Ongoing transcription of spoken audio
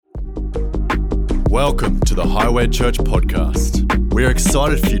Welcome to the Highway Church podcast. We are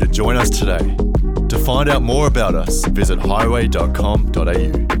excited for you to join us today. To find out more about us, visit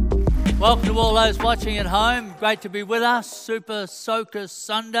highway.com.au. Welcome to all those watching at home. Great to be with us. Super Soaker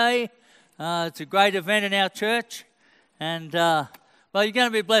Sunday. It's a great event in our church. And, well, you're going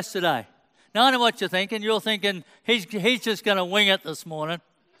to be blessed today. Now, I know what you're thinking. You're thinking, he's just going to wing it this morning.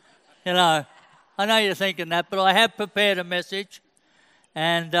 You know, I know you're thinking that, but I have prepared a message.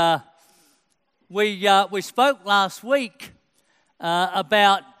 And we spoke last week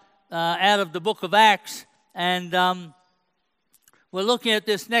about out of the book of Acts, and we're looking at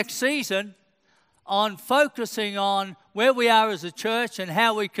this next season on focusing on where we are as a church and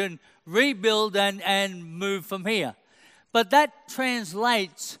how we can rebuild and move from here. But that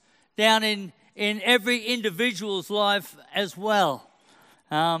translates down in every individual's life as well.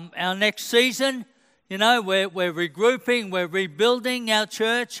 Our next season, you know, we're regrouping, we're rebuilding our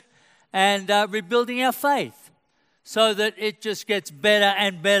church and rebuilding our faith so that it just gets better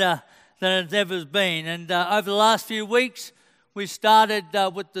and better than it's ever been. And over the last few weeks, we started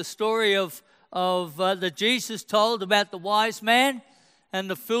with the story of that Jesus told about the wise man and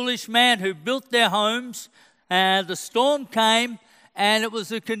the foolish man who built their homes, and the storm came, and it was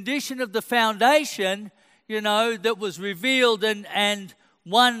the condition of the foundation, you know, that was revealed, and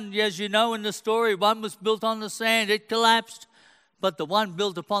one, as you know in the story, one was built on the sand, it collapsed, but the one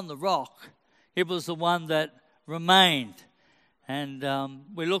built upon the rock, it was the one that remained. And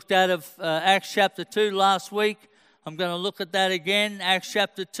we looked out of Acts chapter 2 last week. I'm going to look at that again, Acts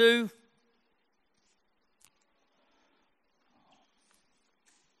chapter 2.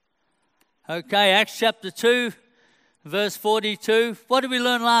 Okay, Acts chapter 2, verse 42. What did we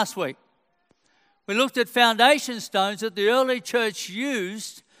learn last week? We looked at foundation stones that the early church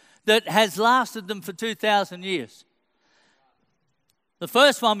used that has lasted them for 2,000 years. The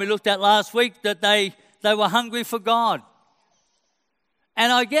first one we looked at last week, that they were hungry for God.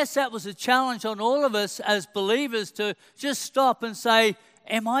 And I guess that was a challenge on all of us as believers to just stop and say,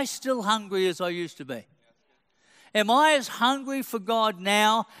 am I still hungry as I used to be? Am I as hungry for God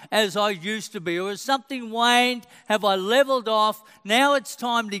now as I used to be? Or has something waned? Have I leveled off? Now it's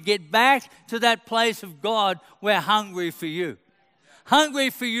time to get back to that place of God. We're hungry for you. Hungry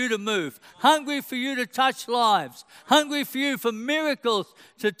for you to move. Hungry for you to touch lives. Hungry for you for miracles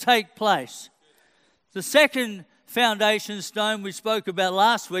to take place. The second foundation stone we spoke about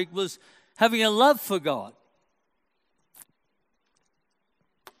last week was having a love for God.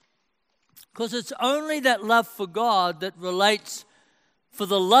 Because it's only that love for God that relates for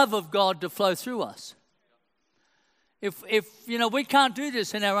the love of God to flow through us. If you know, we can't do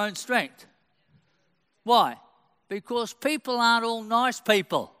this in our own strength. Why? Because people aren't all nice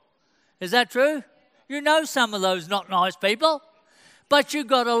people. Is that true? You know some of those not nice people. But you've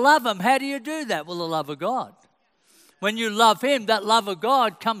got to love them. How do you do that? Well, the love of God. When you love Him, that love of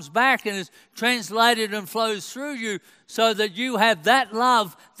God comes back and is translated and flows through you so that you have that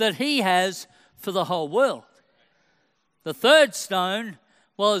love that He has for the whole world. The third stone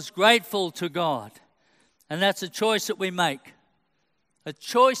was grateful to God. And that's a choice that we make. A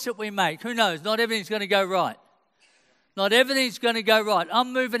choice that we make. Who knows? Not everything's going to go right. Not everything's going to go right.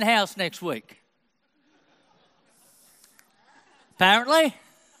 I'm moving house next week. Apparently.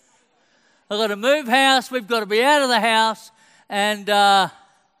 I've got to move house. We've got to be out of the house. And,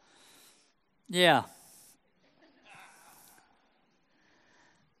 yeah.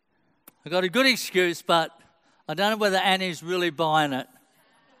 I've got a good excuse, but I don't know whether Annie's really buying it.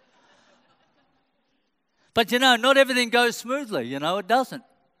 But, you know, not everything goes smoothly. You know, it doesn't.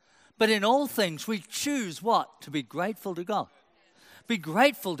 But in all things, we choose what? To be grateful to God. Be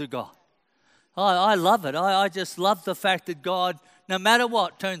grateful to God. I love it. I just love the fact that God, no matter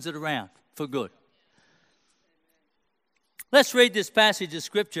what, turns it around for good. Let's read this passage of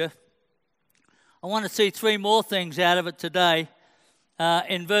Scripture. I want to see three more things out of it today.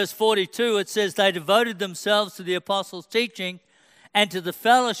 In verse 42, it says, they devoted themselves to the apostles' teaching and to the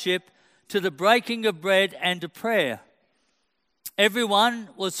fellowship, to the breaking of bread and to prayer. Everyone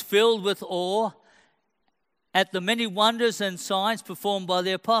was filled with awe at the many wonders and signs performed by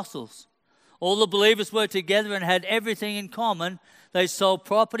the apostles. All the believers were together and had everything in common. They sold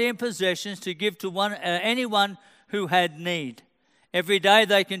property and possessions to give to anyone who had need. Every day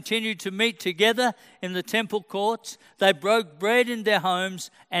they continued to meet together in the temple courts. They broke bread in their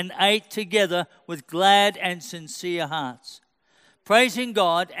homes and ate together with glad and sincere hearts, praising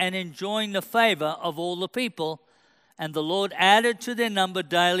God and enjoying the favor of all the people. And the Lord added to their number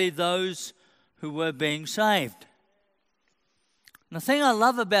daily those who were being saved. And the thing I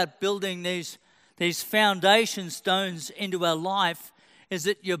love about building these foundation stones into our life is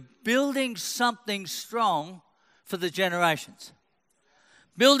that you're building something strong for the generations.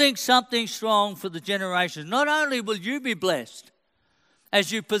 Building something strong for the generations. Not only will you be blessed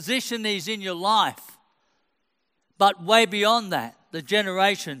as you position these in your life, but way beyond that, the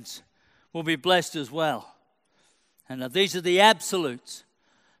generations will be blessed as well. And these are the absolutes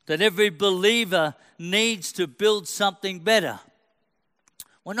that every believer needs to build something better.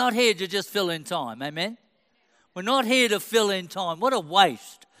 We're not here to just fill in time, amen? We're not here to fill in time. What a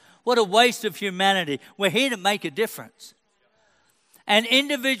waste. What a waste of humanity. We're here to make a difference. And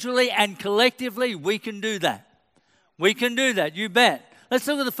individually and collectively, we can do that. We can do that, you bet. Let's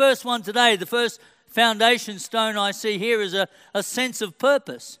look at the first one today. The first foundation stone I see here is a sense of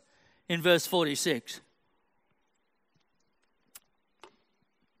purpose in verse 46.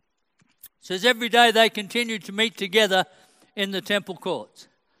 It says, every day they continued to meet together in the temple courts.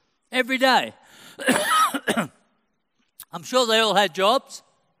 Every day. I'm sure they all had jobs.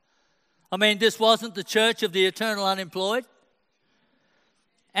 I mean, this wasn't the church of the eternal unemployed.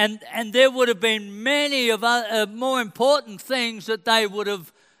 And there would have been many of more important things that they would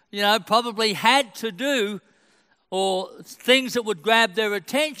have, probably had to do, or things that would grab their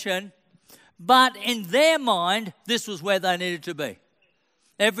attention. But in their mind, this was where they needed to be.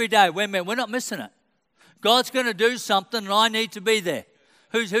 Every day, we're not missing it. God's going to do something, and I need to be there.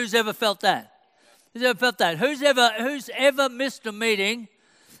 Who's ever felt that? Who's ever felt that? Who's ever missed a meeting,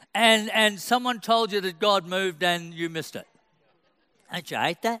 and someone told you that God moved and you missed it? Don't you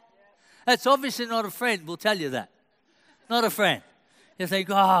hate that? That's obviously not a friend, will tell you that. Not a friend. You think,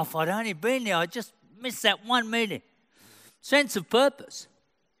 oh, if I'd only been there, I just missed that one meeting. Sense of purpose.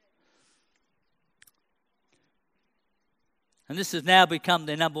 And this has now become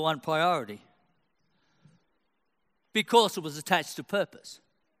their number one priority because it was attached to purpose.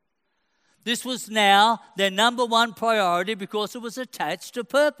 This was now their number one priority because it was attached to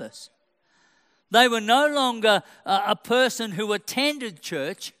purpose. They were no longer a person who attended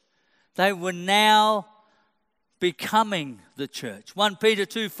church. They were now becoming the church. 1 Peter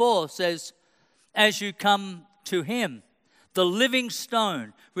 2:4 says, as you come to him, the living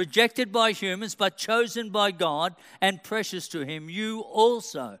stone, rejected by humans but chosen by God and precious to him, you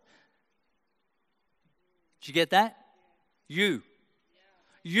also. Did you get that? You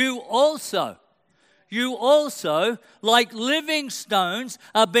also, like living stones,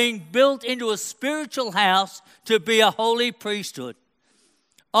 are being built into a spiritual house to be a holy priesthood,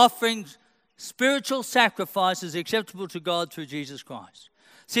 offering spiritual sacrifices acceptable to God through Jesus Christ.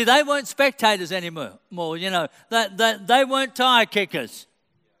 See, they weren't spectators anymore. They weren't tire kickers.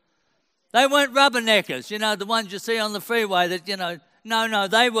 They weren't rubberneckers, the ones you see on the freeway that, no,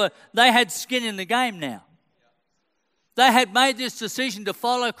 they had skin in the game now. They had made this decision to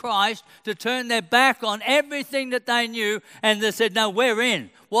follow Christ, to turn their back on everything that they knew, and they said, no, we're in.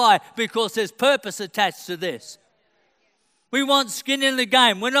 Why? Because there's purpose attached to this. We want skin in the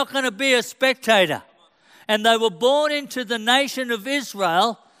game. We're not going to be a spectator. And they were born into the nation of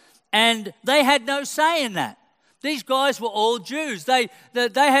Israel, and they had no say in that. These guys were all Jews. They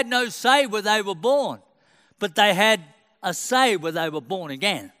had no say where they were born, but they had a say where they were born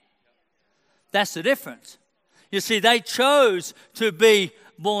again. That's the difference. You see, they chose to be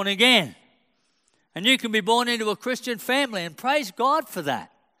born again. And you can be born into a Christian family, and praise God for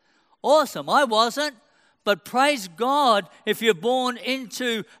that. Awesome. I wasn't, but praise God if you're born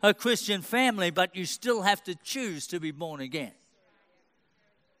into a Christian family, but you still have to choose to be born again.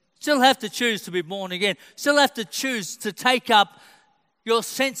 Still have to choose to be born again. Still have to choose to take up your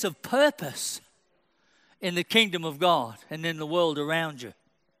sense of purpose in the kingdom of God and in the world around you.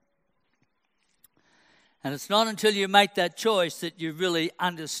 And it's not until you make that choice that you really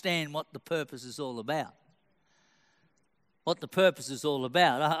understand what the purpose is all about. What the purpose is all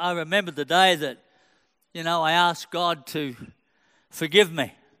about. I remember the day that, I asked God to forgive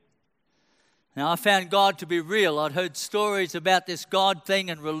me. Now, I found God to be real. I'd heard stories about this God thing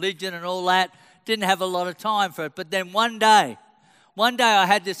and religion and all that. Didn't have a lot of time for it. But then one day I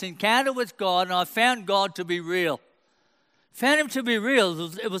had this encounter with God, and I found God to be real. Found him to be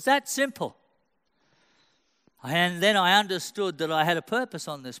real. It was that simple. And then I understood that I had a purpose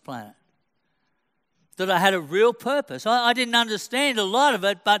on this planet. That I had a real purpose. I didn't understand a lot of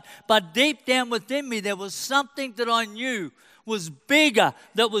it, but deep down within me there was something that I knew was bigger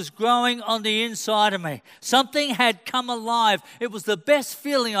that was growing on the inside of me. Something had come alive. It was the best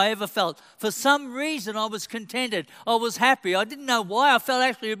feeling I ever felt. For some reason I was contented. I was happy. I didn't know why. I felt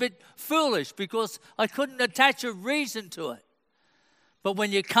actually a bit foolish because I couldn't attach a reason to it. But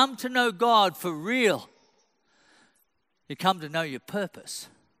when you come to know God for real, you come to know your purpose.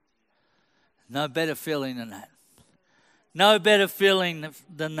 No better feeling than that. No better feeling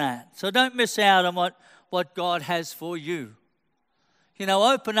than that. So don't miss out on what God has for you. You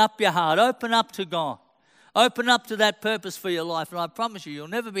know, open up your heart. Open up to God. Open up to that purpose for your life. And I promise you'll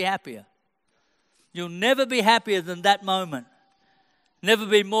never be happier. You'll never be happier than that moment. Never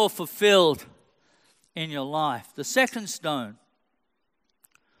be more fulfilled in your life. The second stone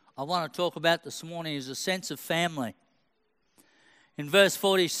I want to talk about this morning is a sense of family. In verse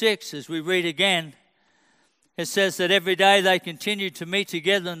 46, as we read again, it says that every day they continued to meet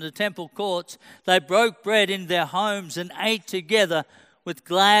together in the temple courts. They broke bread in their homes and ate together with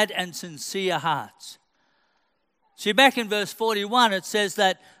glad and sincere hearts. See, back in verse 41, it says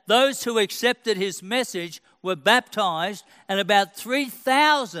that those who accepted his message were baptized, and about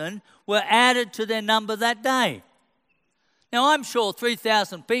 3,000 were added to their number that day. Now, I'm sure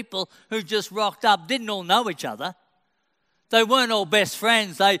 3,000 people who just rocked up didn't all know each other. They weren't all best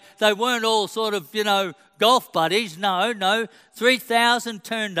friends. They weren't all sort of, golf buddies. No. 3,000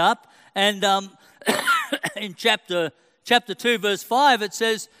 turned up. And in chapter 2, verse 5, it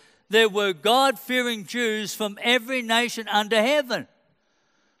says, there were God-fearing Jews from every nation under heaven.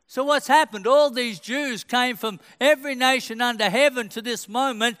 So what's happened? All these Jews came from every nation under heaven to this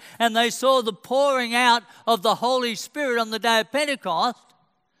moment, and they saw the pouring out of the Holy Spirit on the day of Pentecost.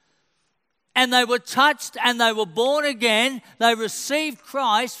 And they were touched and they were born again. They received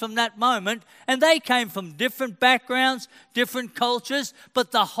Christ from that moment. And they came from different backgrounds, different cultures.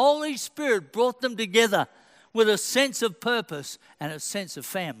 But the Holy Spirit brought them together with a sense of purpose and a sense of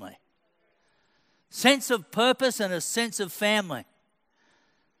family. Sense of purpose and a sense of family.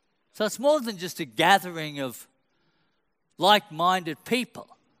 So it's more than just a gathering of like-minded people.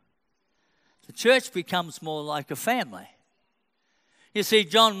 The church becomes more like a family. You see,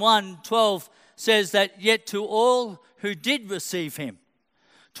 John 1:12 says that, yet to all who did receive him,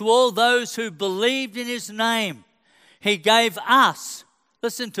 to all those who believed in his name, he gave us,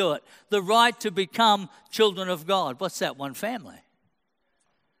 listen to it, the right to become children of God. What's that? One family.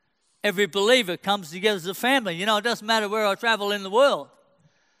 Every believer comes together as a family. You know, it doesn't matter where I travel in the world.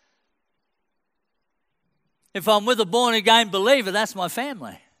 If I'm with a born-again believer, that's my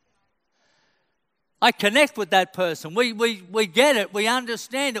family. I connect with that person. We get it. We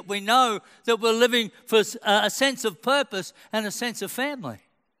understand it. We know that we're living for a sense of purpose and a sense of family.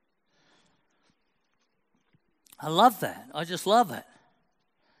 I love that. I just love it.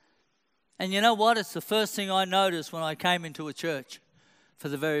 And you know what? It's the first thing I noticed when I came into a church for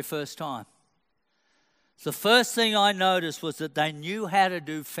the very first time. The first thing I noticed was that they knew how to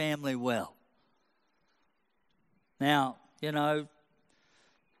do family well. Now, you know,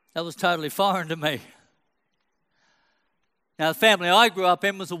 that was totally foreign to me. Now, the family I grew up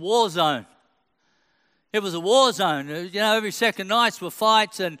in was a war zone. It was a war zone. You know, every second nights were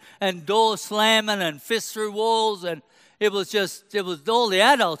fights and doors slamming and fists through walls. And it was all the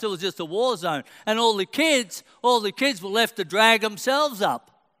adults. It was just a war zone. And all the kids were left to drag themselves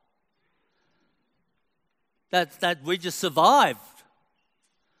up. That we just survived.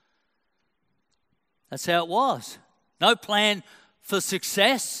 That's how it was. No plan for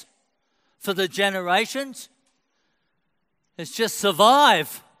success for the generations. It's just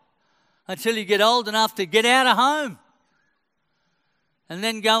survive until you get old enough to get out of home and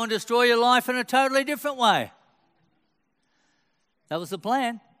then go and destroy your life in a totally different way. That was the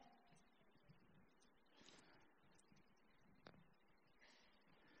plan.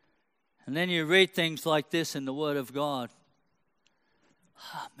 And then you read things like this in the Word of God.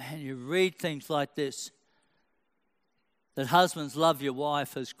 Oh, man, you read things like this. That husbands love your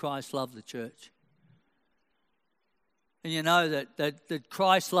wife as Christ loved the church. And you know that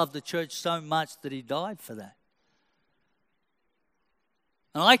Christ loved the church so much that he died for that.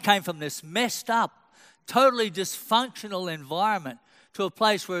 And I came from this messed up, totally dysfunctional environment to a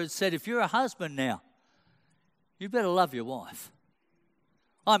place where it said, if you're a husband now, you better love your wife.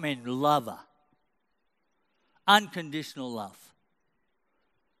 I mean, love her. Unconditional love.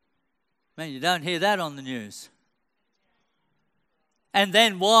 Man, you don't hear that on the news. And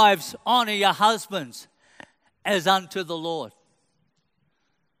then wives, honor your husbands as unto the Lord.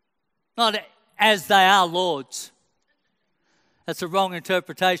 Not as they are lords. That's a wrong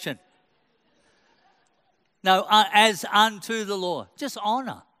interpretation. No, as unto the Lord. Just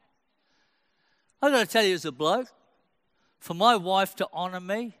honor. I've got to tell you as a bloke, for my wife to honor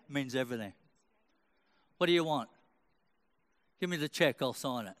me means everything. What do you want? Give me the check, I'll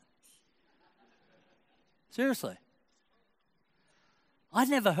sign it. Seriously. I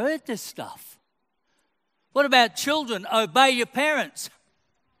never heard this stuff. What about children? Obey your parents.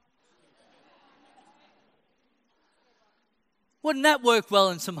 Wouldn't that work well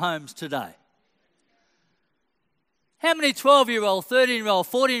in some homes today? How many 12-year-old, 13-year-old,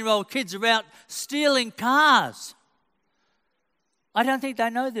 14-year-old kids are out stealing cars? I don't think they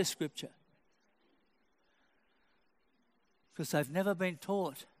know this scripture because they've never been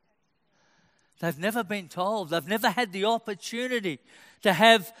taught. They've never been told. They've never had the opportunity to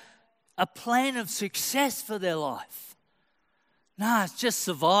have a plan of success for their life. No, it's just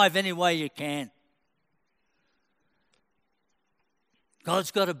survive any way you can.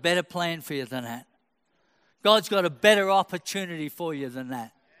 God's got a better plan for you than that. God's got a better opportunity for you than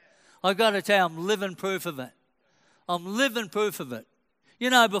that. I've got to tell you, I'm living proof of it. I'm living proof of it.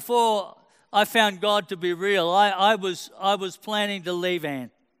 You know, before I found God to be real, I was planning to leave Anne.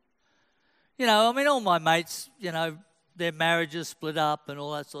 You know, I mean, all my mates, you know, their marriages split up and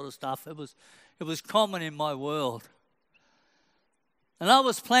all that sort of stuff. It was common in my world. And I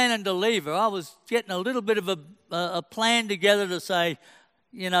was planning to leave her. I was getting a little bit of a plan together to say,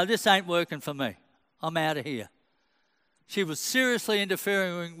 you know, this ain't working for me. I'm out of here. She was seriously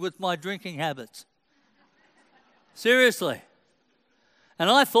interfering with my drinking habits. Seriously. And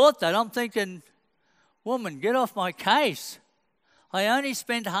I thought that. I'm thinking, woman, get off my case. I only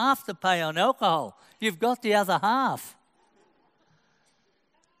spent half the pay on alcohol. You've got the other half.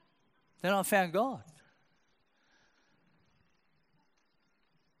 Then I found God.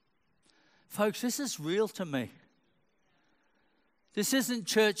 Folks, this is real to me. This isn't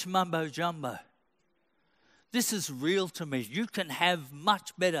church mumbo jumbo. This is real to me. You can have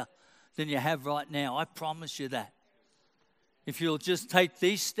much better than you have right now. I promise you that. If you'll just take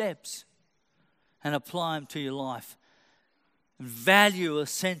these steps and apply them to your life. Value a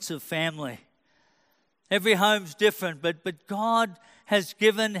sense of family. Every home's different, but God has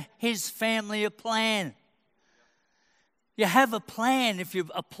given His family a plan. You have a plan. If you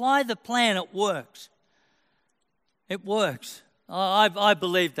apply the plan, it works. It works. I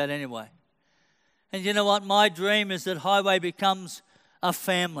believe that anyway. And you know what? My dream is that Highway becomes a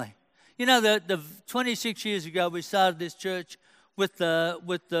family. You know, the 26 years ago, we started this church with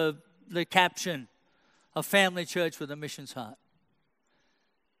the caption, a family church with a missions heart.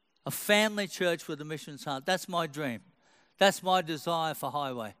 A family church with a missions heart. That's my dream. That's my desire for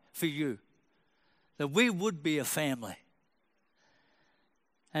Highway, for you. That we would be a family.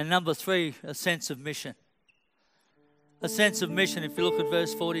 And number 3, a sense of mission. A sense of mission, if you look at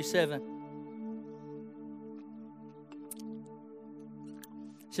verse 47.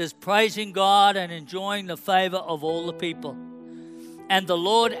 It says, praising God and enjoying the favor of all the people. And the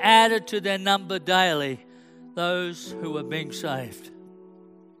Lord added to their number daily those who were being saved.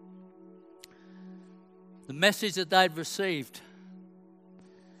 The message that they'd received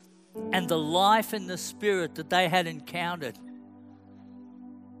and the life in the Spirit that they had encountered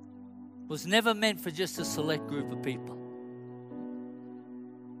was never meant for just a select group of people.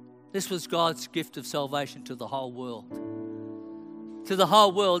 This was God's gift of salvation to the whole world. To the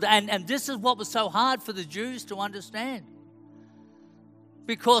whole world. And this is what was so hard for the Jews to understand.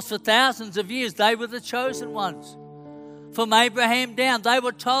 Because for thousands of years, they were the chosen ones. From Abraham down, they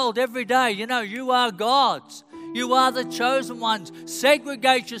were told every day, you know, you are God's. You are the chosen ones.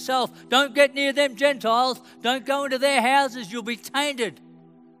 Segregate yourself. Don't get near them Gentiles. Don't go into their houses. You'll be tainted.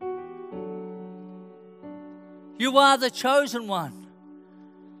 You are the chosen one.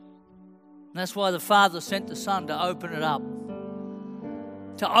 And that's why the Father sent the Son to open it up.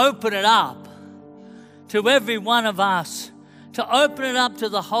 To open it up to every one of us. To open it up to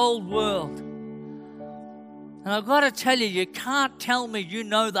the whole world. And I've got to tell you, you can't tell me you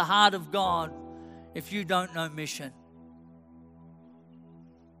know the heart of God if you don't know mission.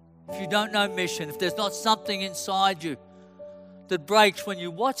 If you don't know mission, if there's not something inside you that breaks when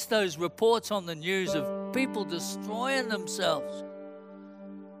you watch those reports on the news of people destroying themselves.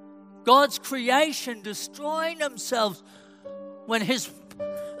 God's creation destroying themselves when His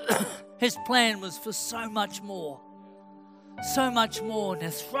plan was for so much more. So much more, and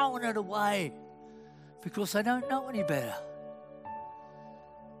they're throwing it away because they don't know any better.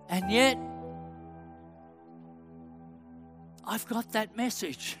 And yet, I've got that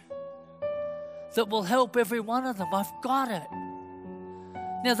message that will help every one of them. I've got it.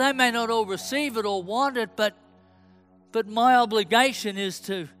 Now, they may not all receive it or want it, but my obligation is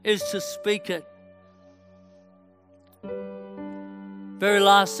to speak it. Very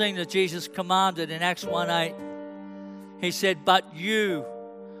last thing that Jesus commanded in Acts 1:8, He said, but you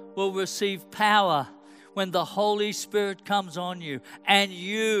will receive power when the Holy Spirit comes on you, and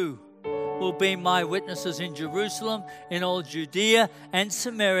you will be my witnesses in Jerusalem, in all Judea and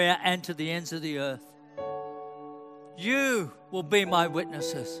Samaria, and to the ends of the earth. You will be my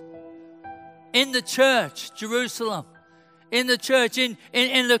witnesses. In the church, Jerusalem, in the church, in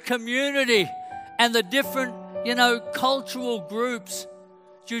the community, and the different cultural groups,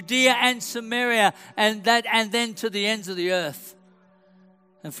 Judea and Samaria, and then to the ends of the earth.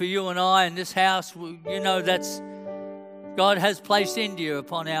 And for you and I in this house, that's God has placed India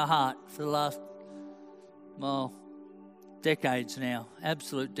upon our heart for the last, decades now,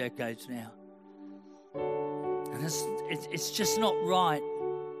 absolute decades now. And it's just not right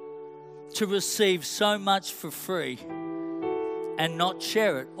to receive so much for free and not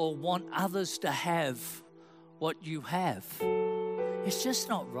share it or want others to have what you have. It's just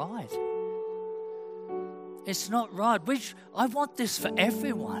not right. It's not right. I want this for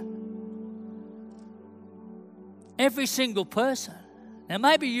everyone. Every single person. Now,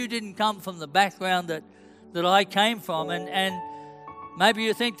 maybe you didn't come from the background that I came from, and maybe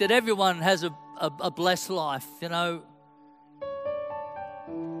you think that everyone has a blessed life, It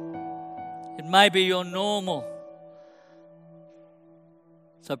may be your normal.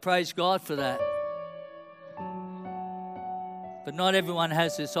 So praise God for that. But not everyone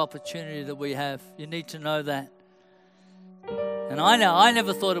has this opportunity that we have. You need to know that. And I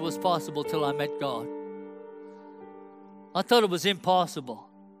never thought it was possible till I met God. I thought it was impossible.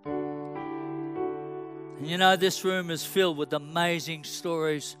 And this room is filled with amazing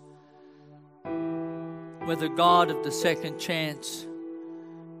stories where the God of the second chance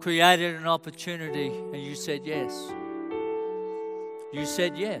created an opportunity and you said yes. You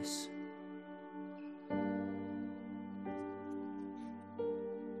said yes.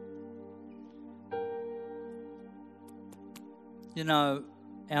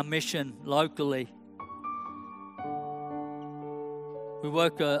 Our mission locally, we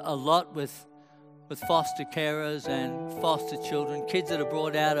work a lot with foster carers and foster children, kids that are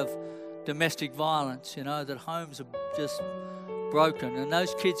brought out of domestic violence, that homes are just broken. And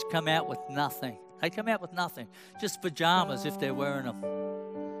those kids come out with nothing. They come out with nothing, just pajamas if they're wearing them.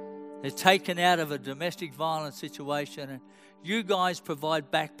 They're taken out of a domestic violence situation, and you guys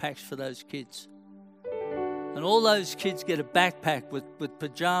provide backpacks for those kids. And all those kids get a backpack with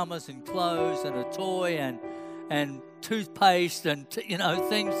pajamas and clothes and a toy and toothpaste and,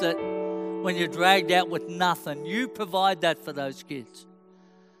 things that when you're dragged out with nothing, you provide that for those kids.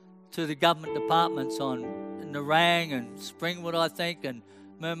 To the government departments on Nerang and Springwood, I think, and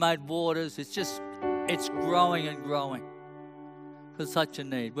Mermaid Waters. It's growing and growing. There's such a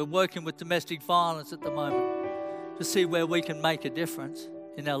need. We're working with domestic violence at the moment to see where we can make a difference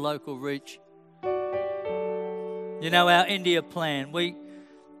in our local reach. Our India plan, we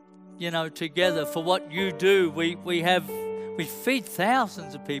together for what you do, we feed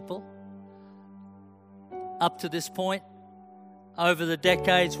thousands of people up to this point. Over the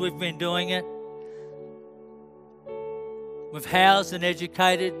decades we've been doing it. We've housed and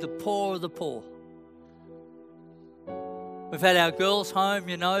educated the poor of the poor. We've had our girls home,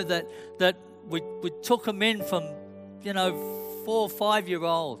 that we took them in from, 4 or 5 year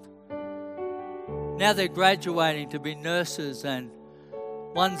old. Now they're graduating to be nurses, and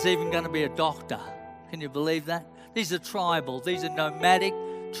one's even going to be a doctor. Can you believe that? These are tribal. These are nomadic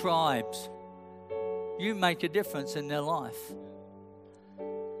tribes. You make a difference in their life.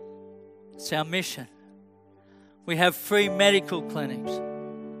 It's our mission. We have free medical clinics.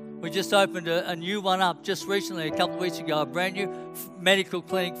 We just opened a new one up just recently, a couple of weeks ago, a brand new medical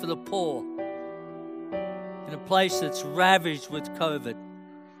clinic for the poor in a place that's ravaged with COVID.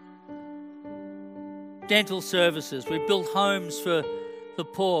 Dental services. We built homes for the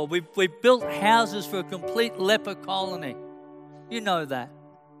poor. We built houses for a complete leper colony. You know that.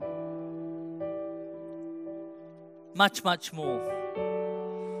 Much, much more.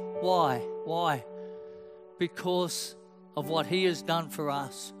 Why? Why? Because of what He has done for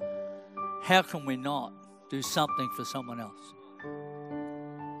us. How can we not do something for someone else?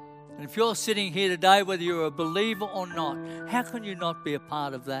 And if you're sitting here today, whether you're a believer or not, how can you not be a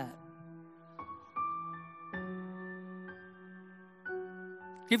part of that?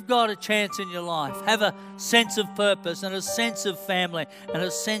 Give God a chance in your life. Have a sense of purpose and a sense of family and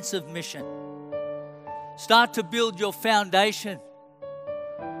a sense of mission. Start to build your foundation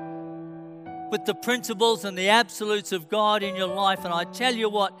with the principles and the absolutes of God in your life. And I tell you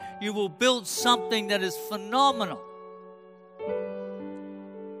what, you will build something that is phenomenal.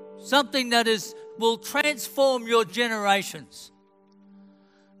 Something that will transform your generations.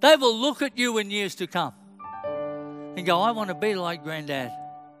 They will look at you in years to come and go, I want to be like Granddad.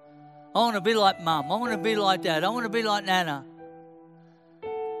 I want to be like Mum. I want to be like Dad. I want to be like Nana.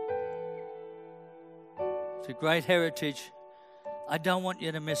 It's a great heritage. I don't want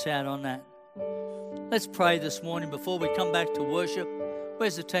you to miss out on that. Let's pray this morning before we come back to worship.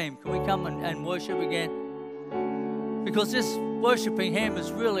 Where's the team? Can we come and worship again? Because worshipping Him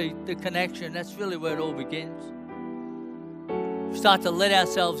is really the connection. That's really where it all begins. We start to let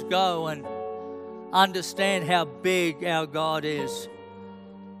ourselves go and understand how big our God is.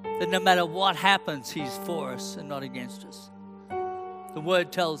 That no matter what happens, He's for us and not against us. The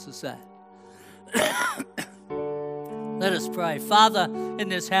Word tells us that. Let us pray. Father, in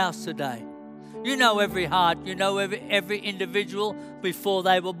this house today, you know every heart. You know every individual before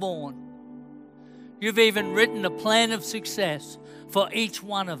they were born. You've even written a plan of success for each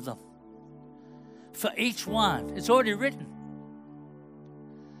one of them. For each one. It's already written.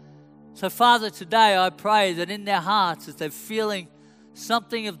 So, Father, today I pray that in their hearts, as they're feeling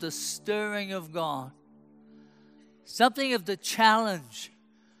something of the stirring of God, something of the challenge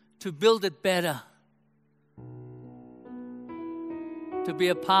to build it better, to be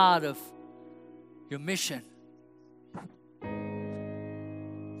a part of your mission,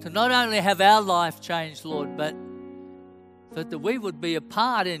 to not only have our life changed, Lord, but that we would be a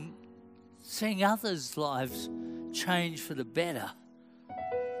part in seeing others' lives change for the better.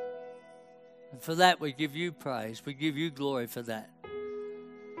 And for that, we give you praise. We give you glory for that.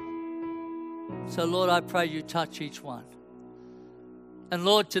 So, Lord, I pray you touch each one. And,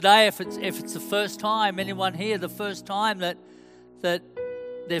 Lord, today, if it's the first time, anyone here, the first time that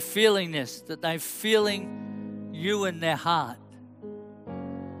they're feeling this, that they're feeling you in their heart,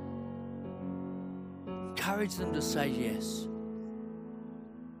 encourage them to say yes.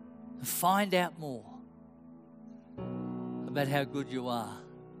 And find out more about how good you are.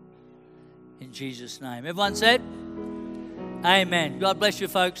 In Jesus' name. Everyone said? Amen. God bless you,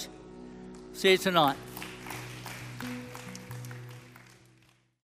 folks. See you tonight.